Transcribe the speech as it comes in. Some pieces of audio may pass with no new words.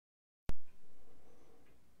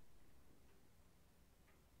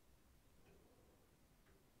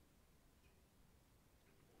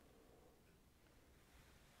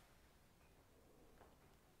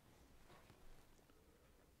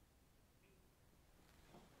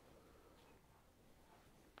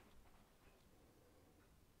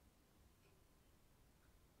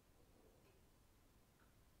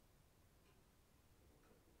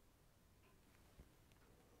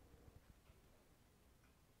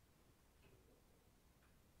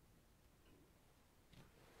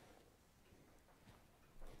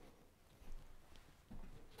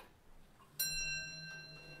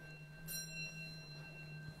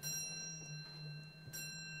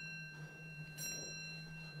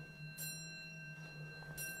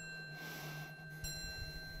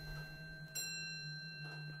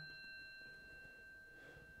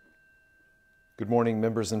Good morning,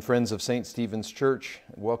 members and friends of St. Stephen's Church,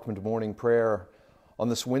 and welcome to morning prayer on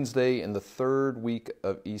this Wednesday in the third week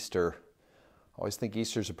of Easter. I always think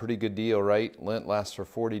Easter's a pretty good deal, right? Lent lasts for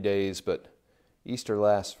 40 days, but Easter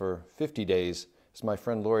lasts for 50 days. As my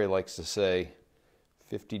friend Lori likes to say,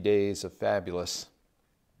 50 days of fabulous.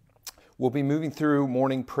 We'll be moving through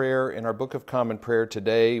morning prayer in our Book of Common Prayer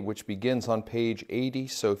today, which begins on page 80.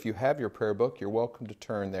 So if you have your prayer book, you're welcome to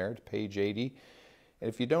turn there to page 80. And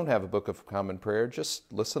if you don't have a Book of Common Prayer,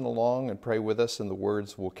 just listen along and pray with us, and the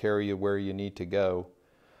words will carry you where you need to go.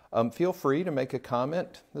 Feel free to make a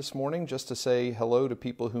comment this morning just to say hello to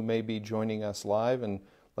people who may be joining us live and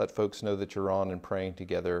let folks know that you're on and praying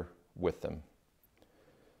together with them.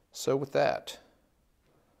 So with that,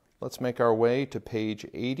 let's make our way to page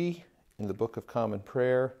 80 in the Book of Common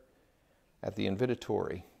Prayer at the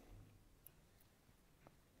Invitatory.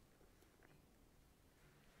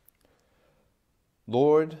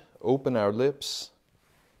 Lord, open our lips,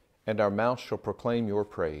 and our mouth shall proclaim your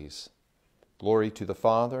praise. Glory to the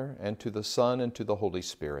Father, and to the Son, and to the Holy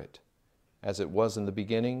Spirit, as it was in the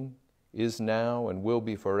beginning, is now, and will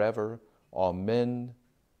be forever. Amen.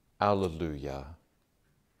 Alleluia.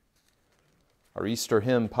 Our Easter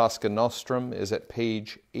hymn, Pascha Nostrum, is at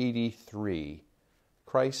page 83.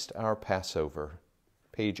 Christ our Passover,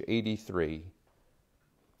 page 83.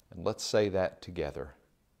 And let's say that together.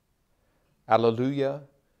 Alleluia,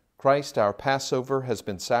 Christ our Passover has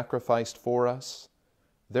been sacrificed for us.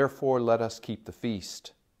 Therefore let us keep the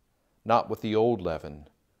feast, not with the old leaven,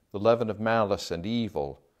 the leaven of malice and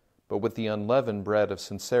evil, but with the unleavened bread of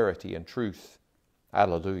sincerity and truth.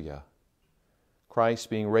 Alleluia. Christ,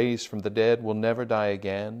 being raised from the dead, will never die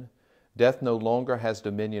again. Death no longer has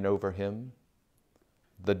dominion over him.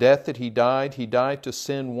 The death that he died to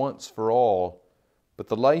sin once for all, but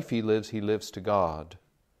the life he lives to God.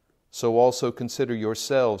 So also consider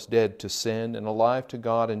yourselves dead to sin and alive to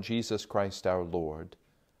God in Jesus Christ our Lord.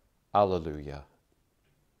 Alleluia.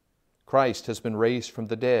 Christ has been raised from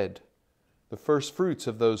the dead, the first fruits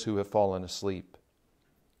of those who have fallen asleep.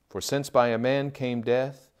 For since by a man came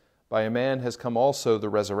death, by a man has come also the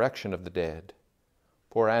resurrection of the dead.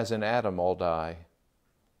 For as in Adam all die,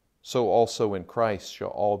 so also in Christ shall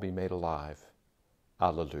all be made alive.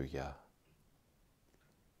 Alleluia.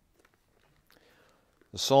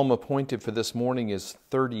 The psalm appointed for this morning is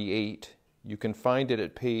 38. You can find it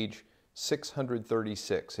at page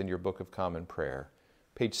 636 in your Book of Common Prayer.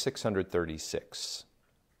 Page 636.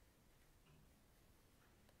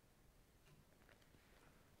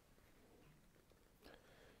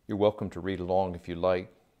 You're welcome to read along if you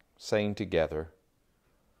like, saying together,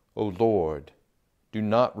 O Lord, do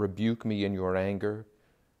not rebuke me in your anger,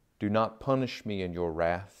 do not punish me in your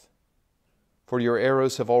wrath, for your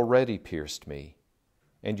arrows have already pierced me,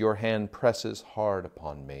 and your hand presses hard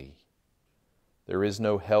upon me. There is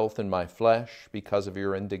no health in my flesh because of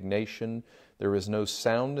your indignation. There is no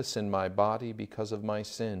soundness in my body because of my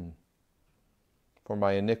sin. For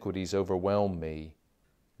my iniquities overwhelm me.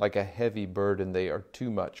 Like a heavy burden, they are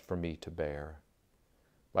too much for me to bear.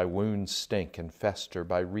 My wounds stink and fester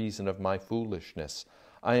by reason of my foolishness.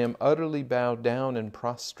 I am utterly bowed down and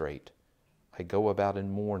prostrate. I go about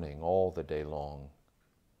in mourning all the day long.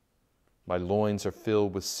 My loins are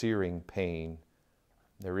filled with searing pain.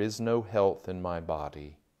 There is no health in my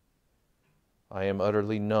body. I am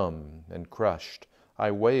utterly numb and crushed.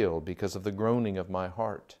 I wail because of the groaning of my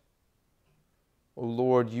heart. O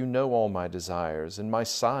Lord, you know all my desires, and my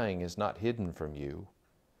sighing is not hidden from you.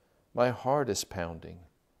 My heart is pounding.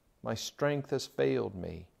 My strength has failed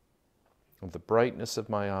me, and the brightness of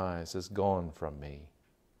my eyes is gone from me.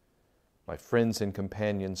 My friends and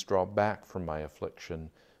companions draw back from my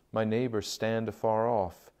affliction. My neighbors stand afar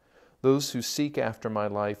off. Those who seek after my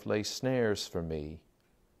life lay snares for me.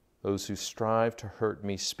 Those who strive to hurt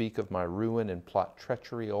me speak of my ruin and plot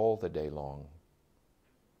treachery all the day long.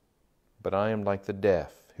 But I am like the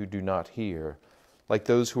deaf who do not hear, like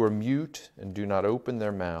those who are mute and do not open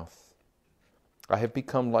their mouth. I have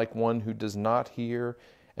become like one who does not hear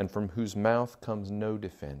and from whose mouth comes no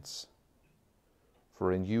defense.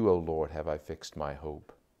 For in you, O Lord, have I fixed my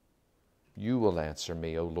hope. You will answer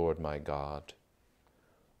me, O Lord my God.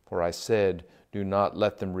 For I said, do not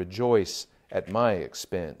let them rejoice at my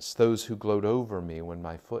expense, those who gloat over me when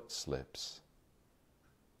my foot slips.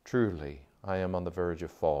 Truly, I am on the verge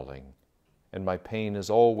of falling, and my pain is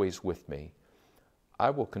always with me. I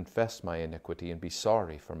will confess my iniquity and be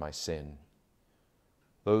sorry for my sin.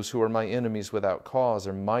 Those who are my enemies without cause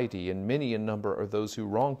are mighty, and many in number are those who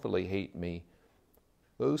wrongfully hate me.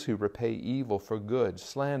 Those who repay evil for good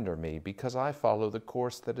slander me, because I follow the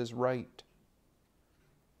course that is right.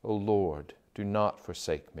 O Lord, do not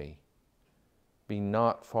forsake me. Be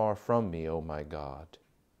not far from me, O my God.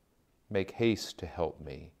 Make haste to help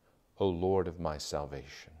me, O Lord of my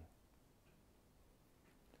salvation.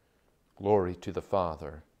 Glory to the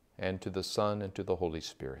Father, and to the Son, and to the Holy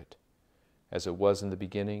Spirit, as it was in the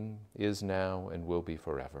beginning, is now, and will be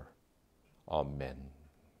forever. Amen.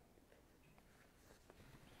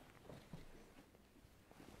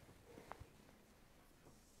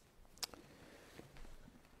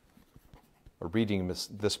 Our reading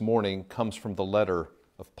this morning comes from the letter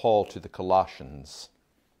of Paul to the Colossians.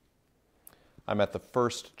 I'm at the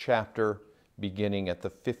first chapter, beginning at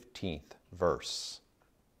the 15th verse.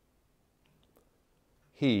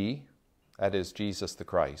 He, that is Jesus the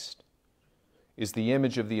Christ, is the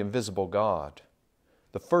image of the invisible God,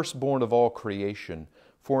 the firstborn of all creation.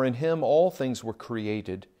 For in him all things were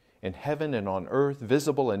created, in heaven and on earth,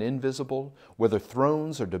 visible and invisible, whether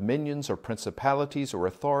thrones or dominions or principalities or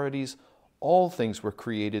authorities. All things were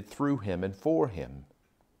created through him and for him.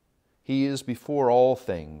 He is before all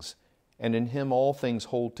things, and in him all things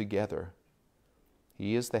hold together.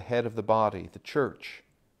 He is the head of the body, the church.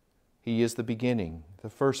 He is the beginning, the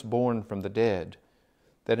firstborn from the dead,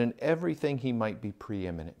 that in everything he might be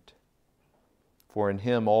preeminent. For in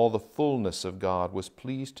him all the fullness of God was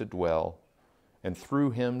pleased to dwell, and through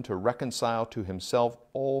him to reconcile to himself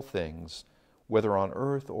all things, whether on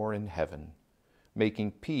earth or in heaven,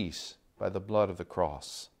 making peace by the blood of the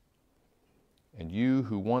cross. And you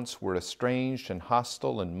who once were estranged and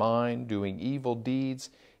hostile in mind, doing evil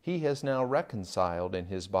deeds, he has now reconciled in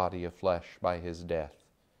his body of flesh by his death,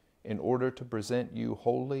 in order to present you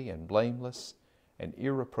holy and blameless and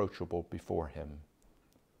irreproachable before him,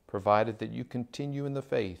 provided that you continue in the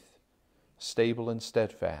faith, stable and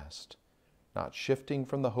steadfast, not shifting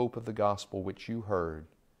from the hope of the gospel which you heard,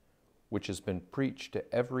 which has been preached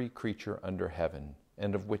to every creature under heaven,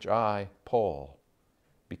 and of which I, Paul,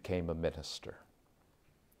 became a minister.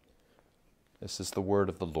 This is the word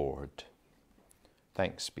of the Lord.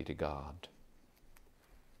 Thanks be to God.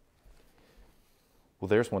 Well,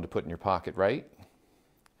 there's one to put in your pocket, right?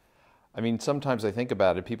 I mean, sometimes I think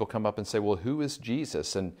about it, people come up and say, well, who is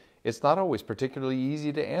Jesus? And it's not always particularly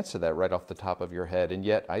easy to answer that right off the top of your head. And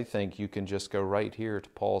yet I think you can just go right here to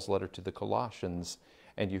Paul's letter to the Colossians,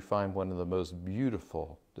 and you find one of the most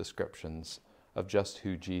beautiful descriptions of just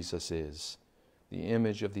who Jesus is. The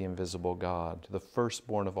image of the invisible God, the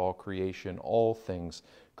firstborn of all creation, all things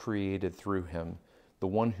created through him, the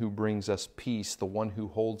one who brings us peace, the one who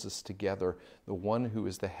holds us together, the one who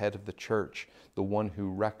is the head of the church, the one who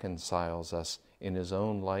reconciles us in his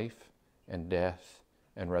own life and death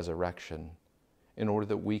and resurrection, in order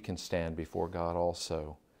that we can stand before God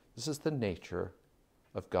also. This is the nature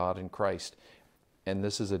of God in Christ. And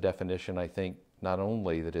this is a definition, I think, not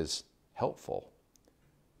only that is helpful,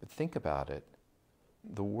 but think about it.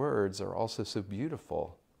 The words are also so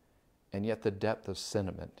beautiful, and yet the depth of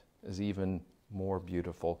sentiment is even more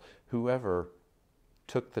beautiful. Whoever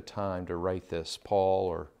took the time to write this, Paul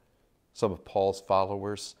or some of Paul's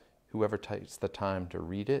followers, whoever takes the time to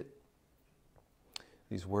read it,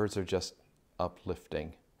 these words are just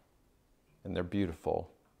uplifting, and they're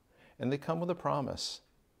beautiful, and they come with a promise,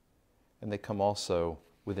 and they come also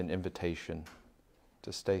with an invitation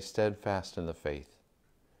to stay steadfast in the faith,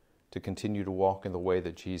 to continue to walk in the way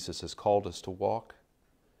that Jesus has called us to walk,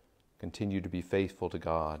 continue to be faithful to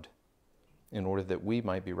God, in order that we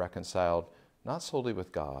might be reconciled not solely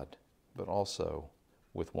with God, but also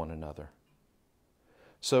with one another.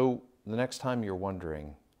 So the next time you're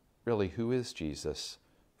wondering, really, who is Jesus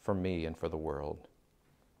for me and for the world?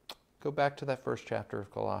 Go back to that first chapter of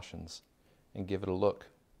Colossians and give it a look.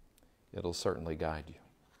 It'll certainly guide you.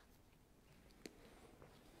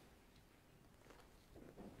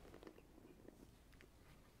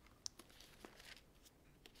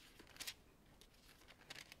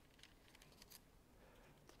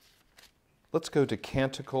 Let's go to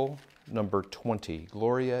Canticle number 20,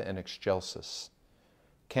 Gloria in Excelsis.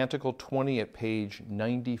 Canticle 20 at page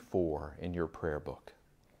 94 in your prayer book.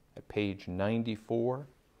 At page 94,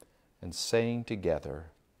 and saying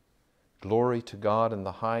together, Glory to God in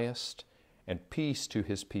the highest, and peace to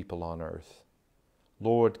his people on earth.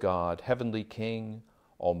 Lord God, heavenly King,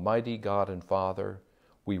 almighty God and Father,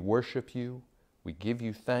 we worship you, we give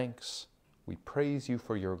you thanks, we praise you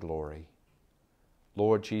for your glory.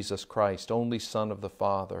 Lord Jesus Christ, only Son of the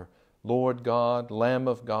Father, Lord God, Lamb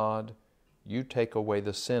of God, you take away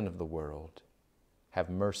the sin of the world. Have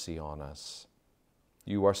mercy on us.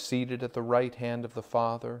 You are seated at the right hand of the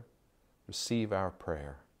Father. Receive our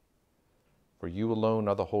prayer. For you alone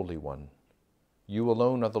are the Holy One. You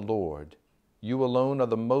alone are the Lord. You alone are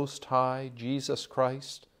the Most High, Jesus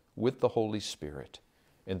Christ, with the Holy Spirit,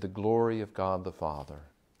 in the glory of God the Father.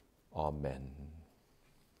 Amen.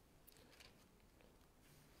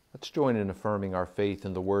 Let's join in affirming our faith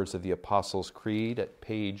in the words of the Apostles' Creed at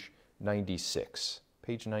page 96.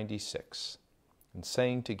 Page 96. And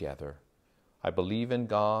saying together, I believe in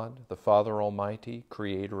God, the Father Almighty,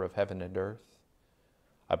 creator of heaven and earth.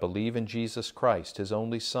 I believe in Jesus Christ, his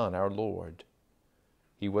only Son, our Lord.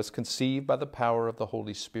 He was conceived by the power of the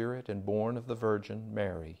Holy Spirit and born of the Virgin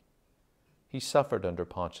Mary. He suffered under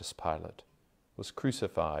Pontius Pilate, was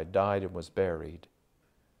crucified, died, and was buried.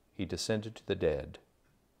 He descended to the dead.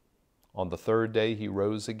 On the third day he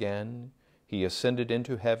rose again. He ascended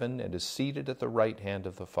into heaven and is seated at the right hand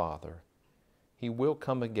of the Father. He will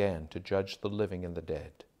come again to judge the living and the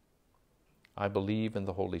dead. I believe in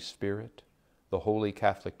the Holy Spirit, the Holy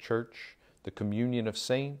Catholic Church, the communion of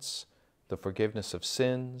saints, the forgiveness of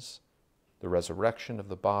sins, the resurrection of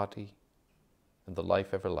the body, and the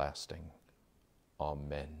life everlasting.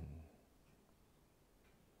 Amen.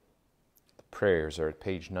 The prayers are at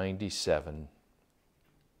page 97.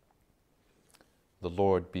 The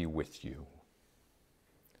Lord be with you.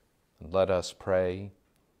 And let us pray.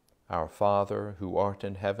 Our Father, who art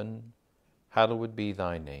in heaven, hallowed be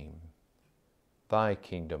thy name. Thy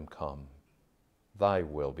kingdom come, thy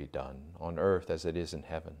will be done, on earth as it is in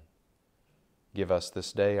heaven. Give us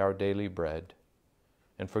this day our daily bread,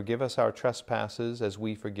 and forgive us our trespasses as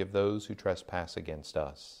we forgive those who trespass against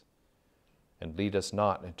us. And lead us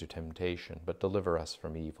not into temptation, but deliver us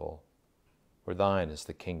from evil. For thine is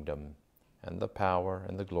the kingdom, and the power,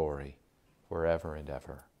 and the glory, forever and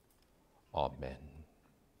ever. Amen.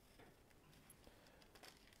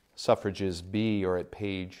 Suffrages B are at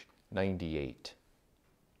page 98.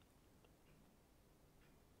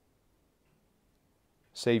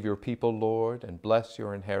 Save your people, Lord, and bless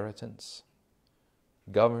your inheritance.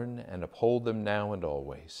 Govern and uphold them now and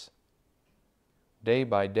always. Day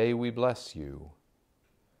by day we bless you.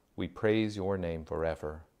 We praise your name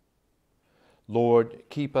forever. Lord,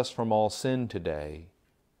 keep us from all sin today.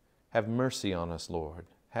 Have mercy on us, Lord.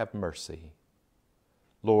 Have mercy.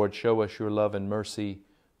 Lord, show us your love and mercy,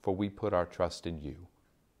 for we put our trust in you.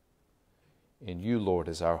 In you, Lord,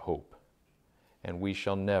 is our hope, and we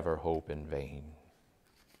shall never hope in vain.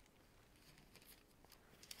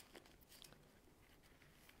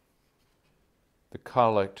 The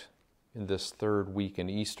collect in this third week in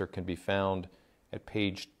Easter can be found at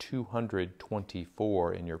page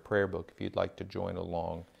 224 in your prayer book, if you'd like to join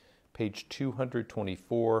along. Page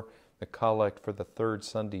 224, the collect for the third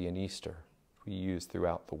Sunday in Easter, we use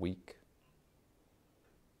throughout the week.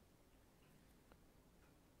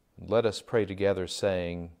 Let us pray together,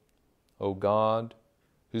 saying, O God,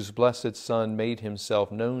 whose blessed Son made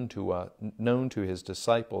himself known to his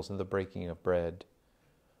disciples in the breaking of bread,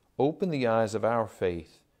 open the eyes of our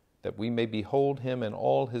faith, that we may behold him in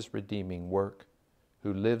all his redeeming work,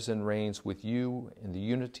 who lives and reigns with you in the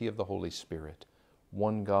unity of the Holy Spirit,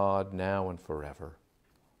 one God, now and forever.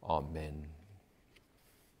 Amen.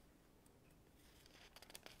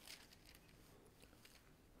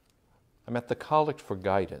 I'm at the Collect for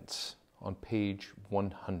Guidance on page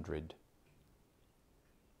 100.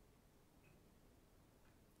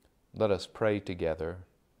 Let us pray together.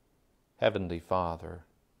 Heavenly Father,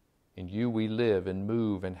 in you we live and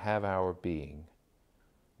move and have our being.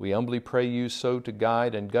 We humbly pray you so to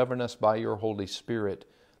guide and govern us by your Holy Spirit,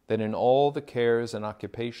 that in all the cares and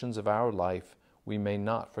occupations of our life we may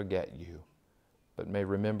not forget you, but may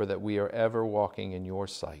remember that we are ever walking in your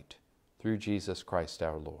sight, through Jesus Christ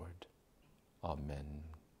our Lord. Amen.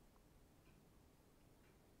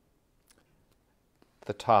 At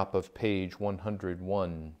the top of page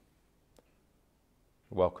 101,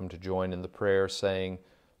 you're welcome to join in the prayer saying,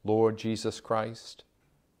 Lord Jesus Christ,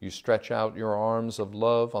 you stretch out your arms of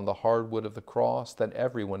love on the hardwood of the cross, that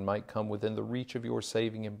everyone might come within the reach of your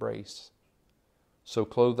saving embrace. So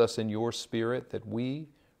clothe us in your Spirit, that we,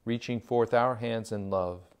 reaching forth our hands in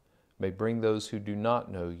love, may bring those who do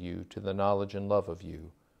not know you to the knowledge and love of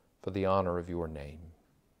you, for the honor of your name.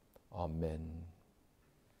 Amen.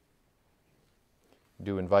 I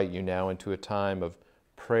do invite you now into a time of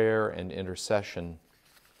prayer and intercession.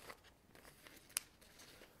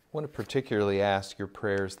 I want to particularly ask your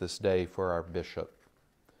prayers this day for our bishop,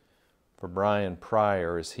 for Brian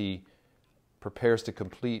Pryor, as he prepares to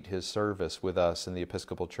complete his service with us in the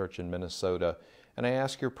Episcopal Church in Minnesota. And I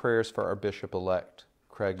ask your prayers for our bishop-elect,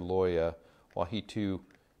 Craig Loya, while he too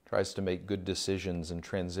tries to make good decisions and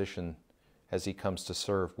transition as he comes to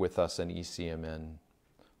serve with us in ECMN.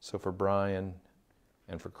 So for Brian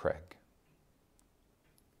and for Craig.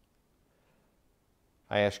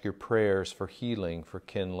 I ask your prayers for healing for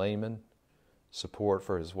Ken Lehman, support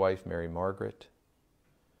for his wife Mary Margaret,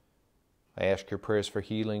 I ask your prayers for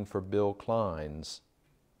healing for Bill Kleins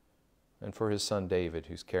and for his son David,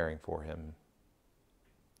 who's caring for him.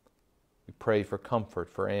 We pray for comfort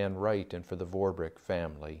for Ann Wright and for the Vorbrick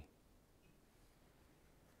family.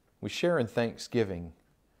 We share in thanksgiving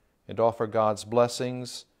and offer God's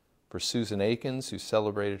blessings for Susan Akins, who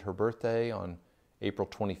celebrated her birthday on April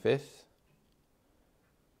 25th,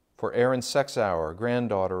 for Erin Sexauer,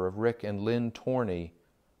 granddaughter of Rick and Lynn Torney,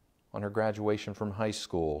 on her graduation from high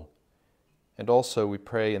school. And also we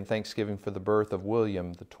pray in thanksgiving for the birth of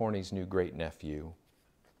William, the Torneys' new great-nephew.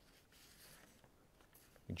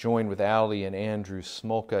 We join with Allie and Andrew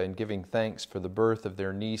Smolka in giving thanks for the birth of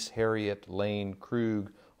their niece Harriet Lane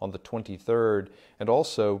Krug on the 23rd, and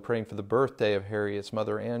also praying for the birthday of Harriet's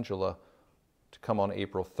mother Angela to come on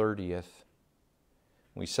April 30th.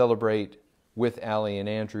 We celebrate with Allie and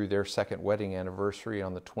Andrew their second wedding anniversary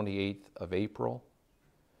on the 28th of April.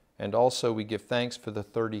 And also we give thanks for the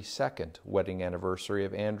 32nd wedding anniversary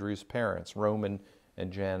of Andrew's parents, Roman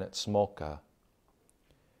and Janet Smolka.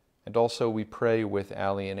 And also we pray with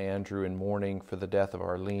Allie and Andrew in mourning for the death of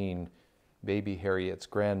Arlene, baby Harriet's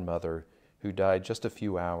grandmother, who died just a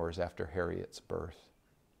few hours after Harriet's birth.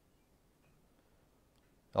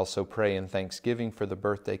 Also pray in thanksgiving for the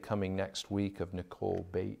birthday coming next week of Nicole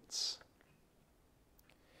Bates.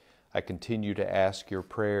 I continue to ask your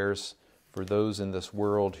prayers for those in this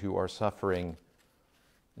world who are suffering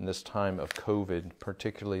in this time of COVID,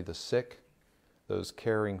 particularly the sick, those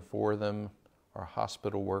caring for them, our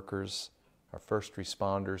hospital workers, our first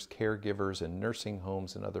responders, caregivers in nursing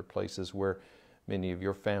homes and other places where many of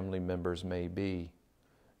your family members may be.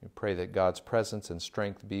 We pray that God's presence and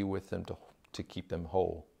strength be with them to keep them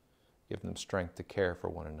whole. Give them strength to care for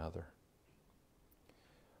one another.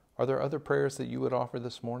 Are there other prayers that you would offer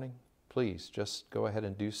this morning? Please just go ahead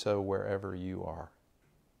and do so wherever you are.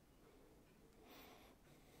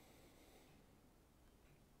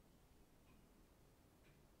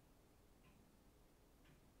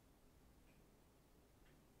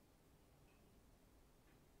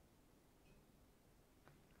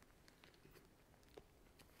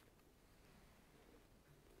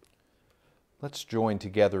 Let's join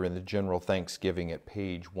together in the general thanksgiving at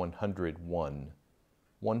page 101.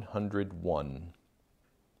 101.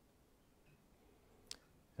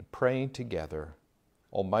 And praying together,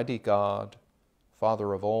 Almighty God,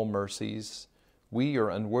 Father of all mercies, we, your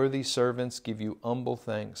unworthy servants, give you humble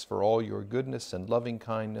thanks for all your goodness and loving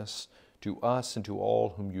kindness to us and to all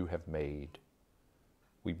whom you have made.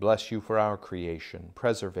 We bless you for our creation,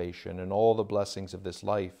 preservation, and all the blessings of this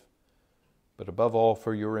life, but above all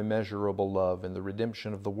for your immeasurable love and the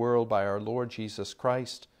redemption of the world by our Lord Jesus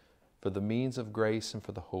Christ, for the means of grace and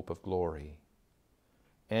for the hope of glory.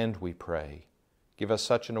 And we pray, give us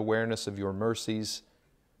such an awareness of your mercies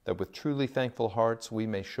that with truly thankful hearts we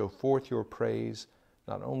may show forth your praise,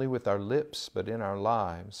 not only with our lips, but in our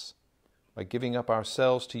lives, by giving up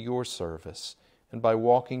ourselves to your service and by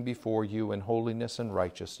walking before you in holiness and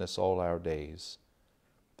righteousness all our days.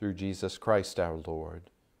 Through Jesus Christ our Lord,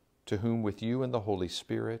 to whom with you and the Holy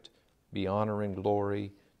Spirit be honor and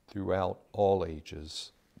glory throughout all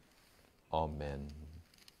ages. Amen.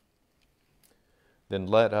 Then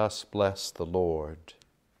let us bless the Lord.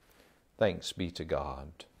 Thanks be to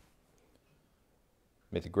God.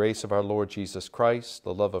 May the grace of our Lord Jesus Christ,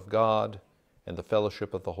 the love of God, and the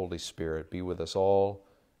fellowship of the Holy Spirit be with us all,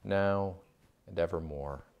 now and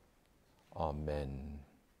evermore. Amen.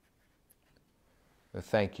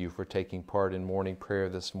 Thank you for taking part in morning prayer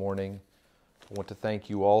this morning. I want to thank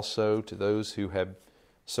you also to those who have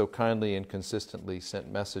so kindly and consistently sent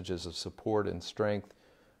messages of support and strength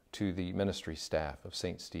to the ministry staff of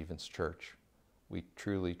St. Stephen's Church. We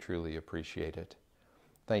truly, truly appreciate it.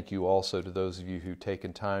 Thank you also to those of you who've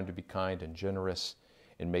taken time to be kind and generous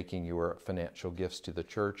in making your financial gifts to the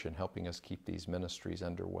church and helping us keep these ministries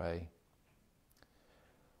underway.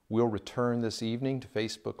 We'll return this evening to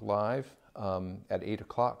Facebook Live at 8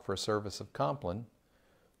 o'clock for a service of Compline.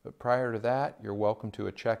 But prior to that, you're welcome to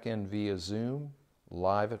a check-in via Zoom,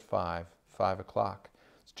 live at 5 o'clock.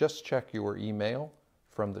 So just check your email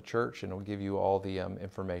from the church and it'll give you all the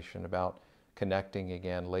information about connecting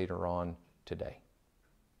again later on today.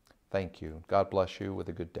 Thank you. God bless you with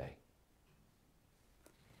a good day.